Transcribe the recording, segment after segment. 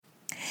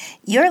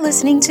You're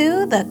listening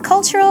to the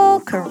Cultural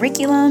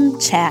Curriculum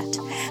Chat,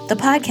 the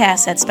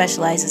podcast that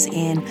specializes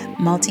in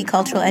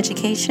multicultural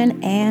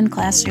education and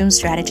classroom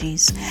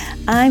strategies.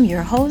 I'm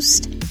your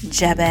host,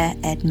 Jebe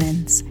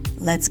Edmonds.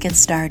 Let's get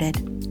started.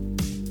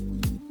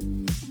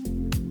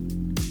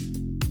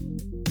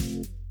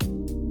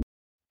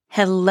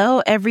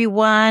 Hello,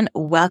 everyone.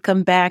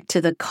 Welcome back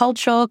to the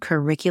Cultural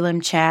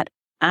Curriculum Chat.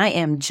 I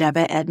am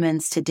Jebe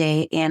Edmonds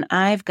today, and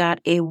I've got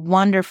a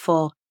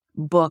wonderful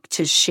book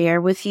to share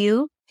with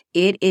you.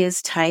 It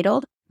is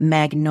titled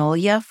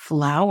Magnolia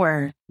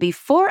Flower.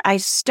 Before I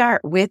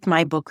start with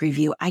my book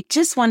review, I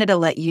just wanted to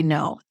let you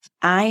know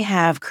I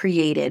have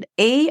created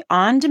a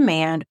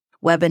on-demand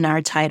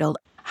webinar titled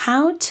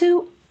How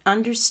to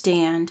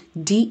Understand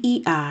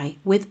DEI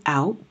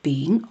Without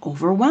Being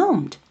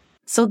Overwhelmed.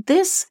 So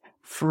this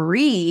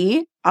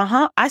free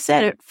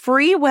webinar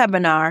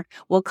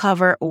will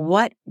cover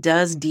what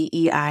does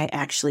DEI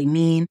actually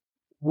mean,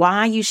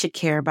 why you should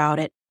care about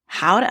it,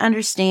 how to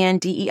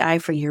understand DEI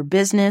for your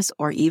business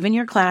or even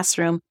your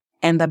classroom,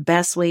 and the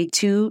best way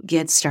to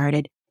get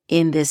started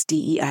in this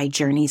DEI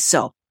journey.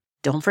 So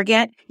don't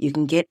forget, you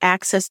can get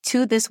access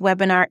to this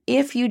webinar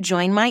if you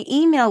join my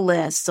email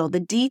list. So the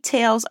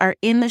details are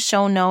in the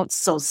show notes.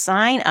 So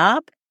sign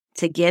up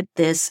to get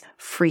this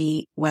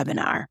free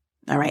webinar.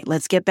 All right,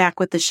 let's get back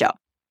with the show.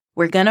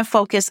 We're going to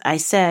focus, I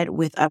said,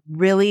 with a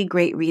really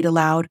great read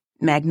aloud,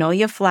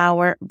 Magnolia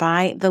Flower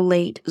by the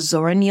late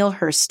Zora Neale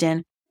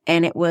Hurston,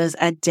 and it was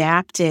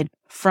adapted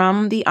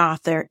from the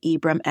author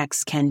Ibram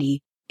X. Kendi,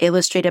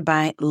 illustrated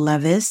by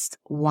Levis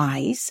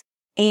Wise.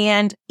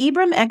 And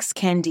Ibram X.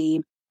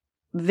 Kendi,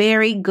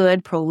 very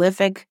good,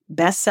 prolific,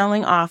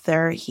 best-selling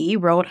author. He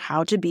wrote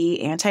How to Be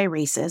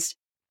Anti-Racist.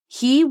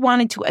 He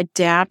wanted to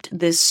adapt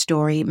this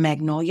story,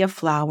 Magnolia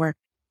Flower,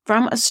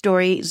 from a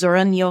story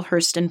Zora Neale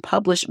Hurston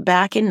published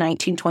back in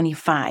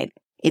 1925.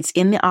 It's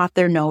in the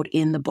author note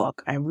in the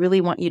book. I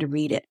really want you to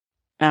read it.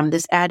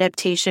 This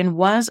adaptation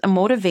was a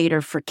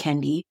motivator for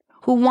Kendi,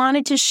 who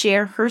wanted to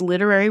share her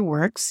literary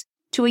works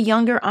to a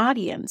younger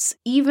audience.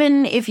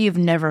 Even if you've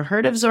never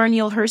heard of Zora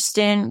Neale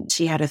Hurston,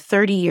 she had a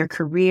 30-year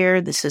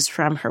career. This is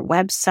from her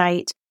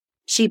website.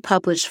 She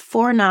published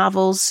 4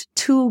 novels,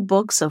 2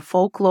 books of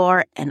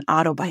folklore and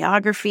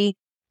autobiography,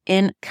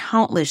 and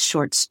countless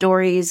short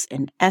stories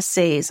and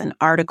essays and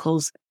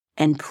articles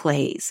and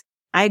plays.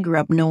 I grew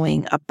up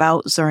knowing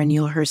about Zora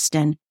Neale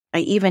Hurston. I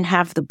even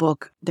have the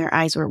book, Their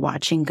Eyes Were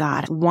Watching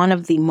God, one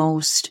of the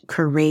most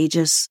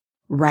courageous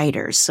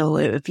writers. So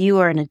if you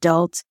are an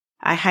adult,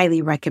 I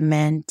highly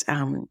recommend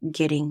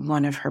getting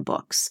one of her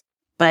books.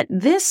 But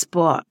this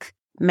book,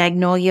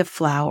 Magnolia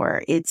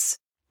Flower, it's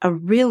a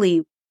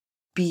really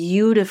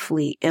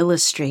beautifully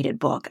illustrated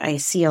book. I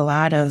see a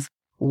lot of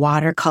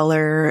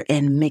watercolor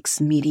and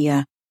mixed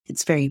media.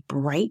 It's very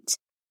bright.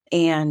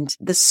 And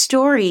the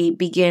story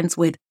begins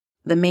with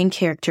the main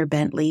character,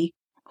 Bentley,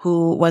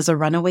 who was a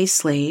runaway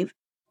slave,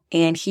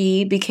 and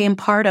he became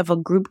part of a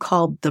group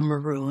called the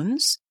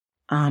Maroons.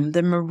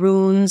 The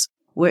Maroons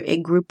were a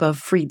group of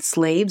freed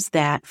slaves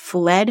that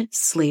fled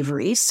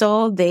slavery,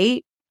 so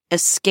they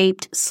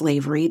escaped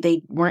slavery.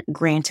 They weren't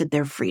granted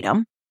their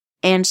freedom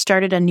and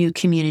started a new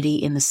community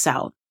in the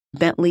South.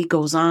 Bentley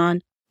goes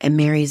on and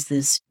marries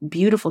this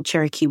beautiful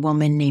Cherokee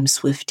woman named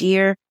Swift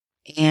Deer,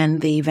 and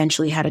they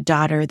eventually had a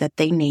daughter that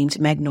they named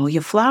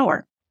Magnolia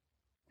Flower.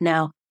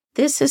 Now,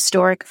 this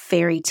historic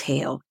fairy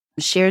tale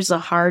shares the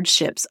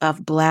hardships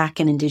of Black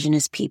and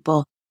Indigenous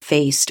people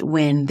faced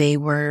when they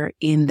were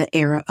in the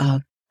era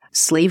of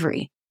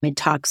slavery. It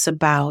talks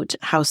about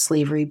how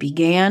slavery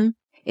began.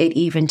 It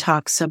even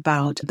talks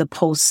about the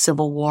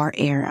post-Civil War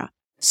era.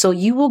 So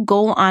you will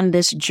go on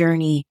this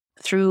journey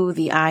through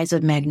the eyes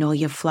of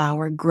Magnolia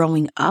Flower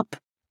growing up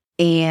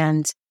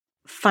and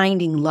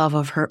finding love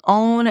of her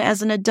own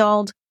as an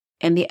adult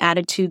and the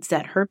attitudes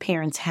that her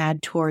parents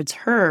had towards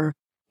her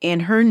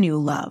and her new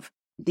love.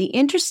 The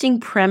interesting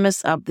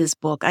premise of this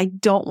book, I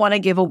don't want to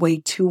give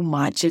away too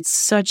much, it's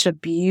such a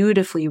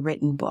beautifully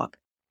written book,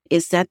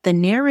 is that the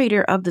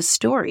narrator of the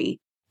story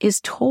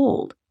is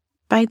told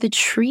by the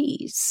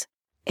trees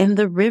and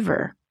the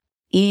river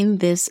in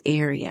this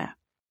area.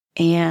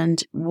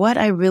 And what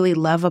I really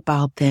love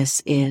about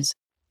this is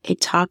it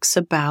talks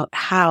about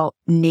how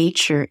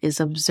nature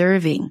is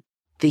observing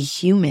the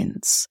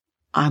humans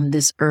on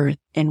this earth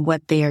and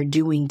what they are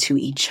doing to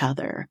each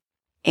other,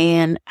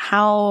 and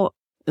how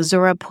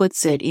Zora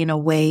puts it in a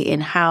way in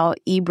how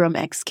Ibram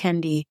X.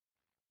 Kendi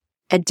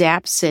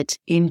adapts it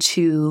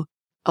into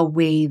a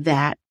way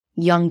that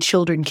young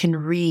children can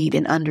read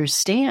and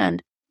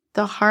understand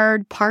the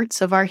hard parts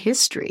of our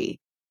history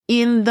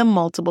in the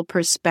multiple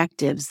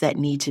perspectives that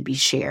need to be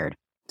shared.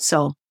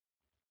 So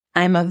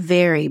I'm a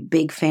very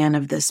big fan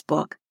of this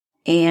book,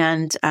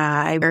 and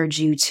I urge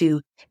you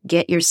to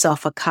get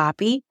yourself a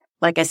copy.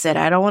 Like I said,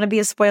 I don't want to be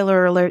a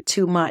spoiler alert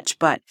too much,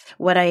 but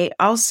what I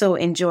also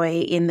enjoy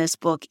in this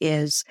book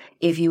is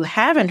if you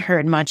haven't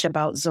heard much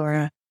about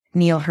Zora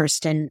Neale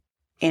Hurston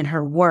and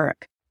her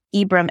work,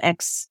 Ibram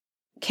X.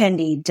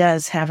 Kendi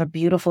does have a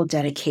beautiful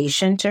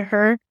dedication to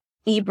her.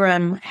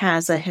 Ibram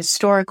has a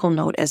historical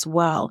note as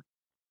well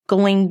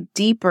going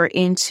deeper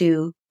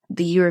into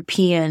the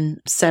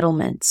European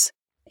settlements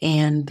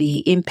and the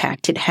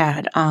impact it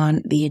had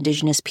on the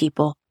indigenous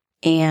people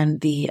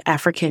and the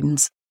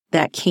Africans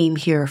that came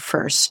here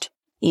first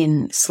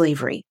in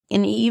slavery.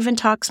 And he even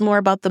talks more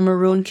about the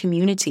maroon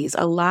communities.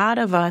 A lot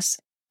of us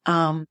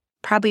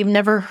probably have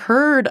never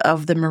heard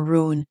of the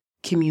maroon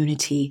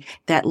community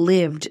that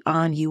lived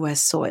on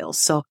U.S. soil.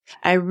 So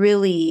I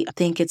really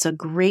think it's a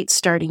great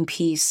starting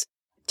piece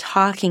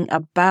talking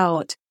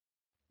about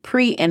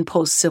pre and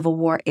post Civil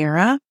War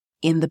era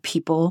in the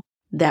people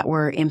that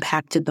were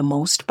impacted the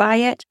most by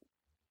it.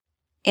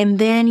 And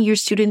then your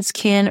students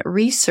can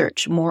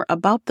research more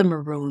about the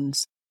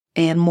Maroons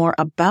and more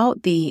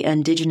about the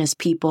indigenous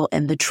people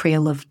and the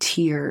Trail of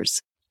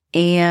Tears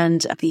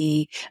and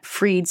the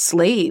freed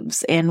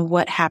slaves and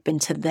what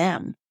happened to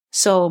them.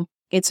 So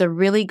it's a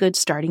really good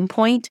starting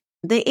point.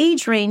 The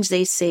age range,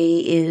 they say,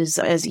 is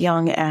as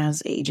young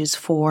as ages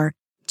 4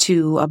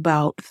 to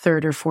about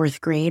 3rd or 4th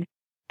grade.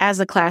 As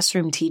a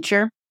classroom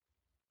teacher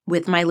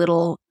with my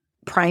little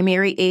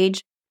primary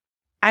age,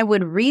 I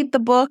would read the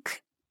book,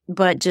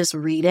 but just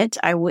read it.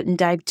 I wouldn't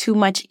dive too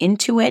much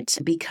into it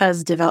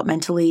because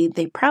developmentally,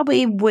 they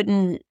probably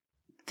wouldn't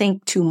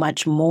think too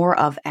much more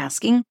of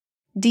asking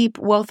deep,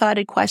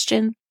 well-thoughted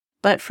questions.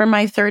 But for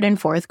my 3rd and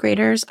 4th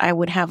graders, I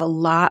would have a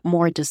lot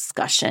more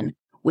discussion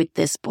with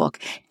this book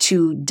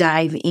to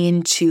dive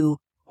into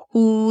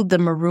who the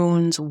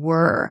Maroons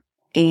were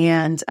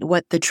and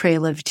what the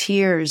Trail of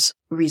Tears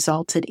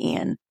resulted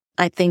in.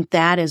 I think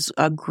that is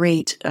a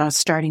great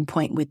starting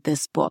point with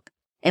this book.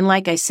 And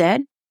like I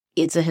said,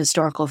 it's a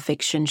historical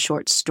fiction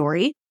short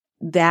story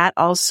that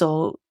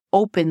also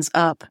opens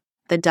up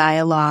the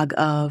dialogue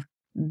of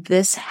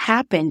this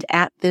happened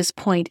at this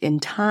point in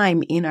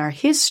time in our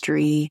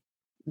history.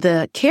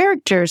 The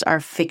characters are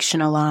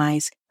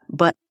fictionalized,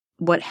 but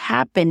what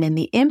happened and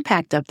the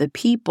impact of the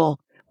people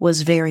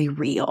was very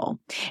real.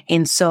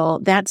 And so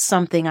that's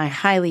something I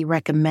highly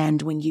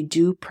recommend when you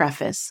do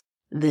preface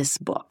this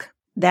book.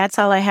 That's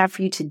all I have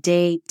for you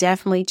today.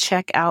 Definitely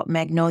check out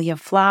Magnolia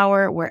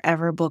Flower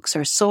wherever books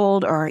are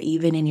sold or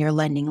even in your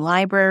lending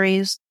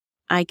libraries.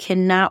 I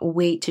cannot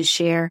wait to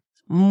share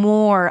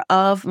more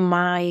of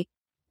my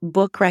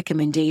book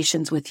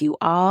recommendations with you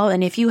all.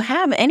 And if you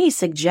have any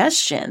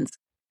suggestions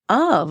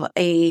of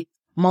a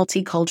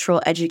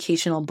multicultural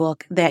educational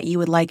book that you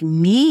would like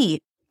me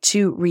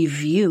to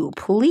review,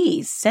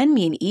 please send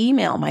me an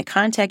email. My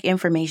contact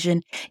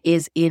information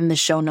is in the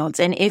show notes.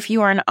 And if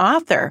you are an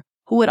author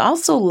who would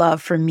also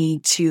love for me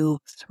to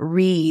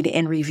read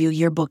and review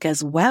your book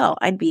as well,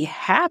 I'd be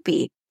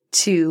happy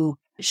to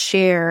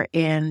share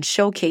and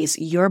showcase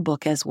your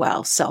book as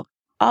well. So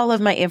all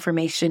of my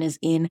information is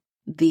in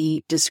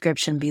the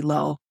description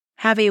below.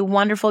 Have a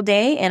wonderful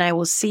day, and I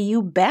will see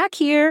you back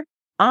here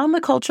on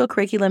the Cultural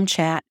Curriculum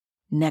Chat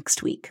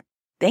next week.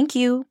 Thank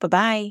you.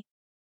 Bye-bye.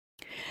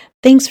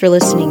 Thanks for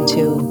listening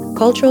to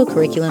Cultural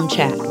Curriculum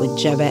Chat with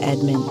Jeba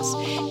Edmonds.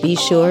 Be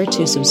sure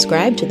to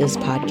subscribe to this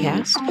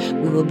podcast.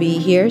 We will be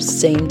here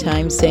same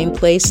time, same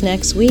place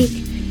next week.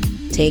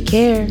 Take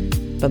care.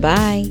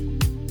 Bye-bye.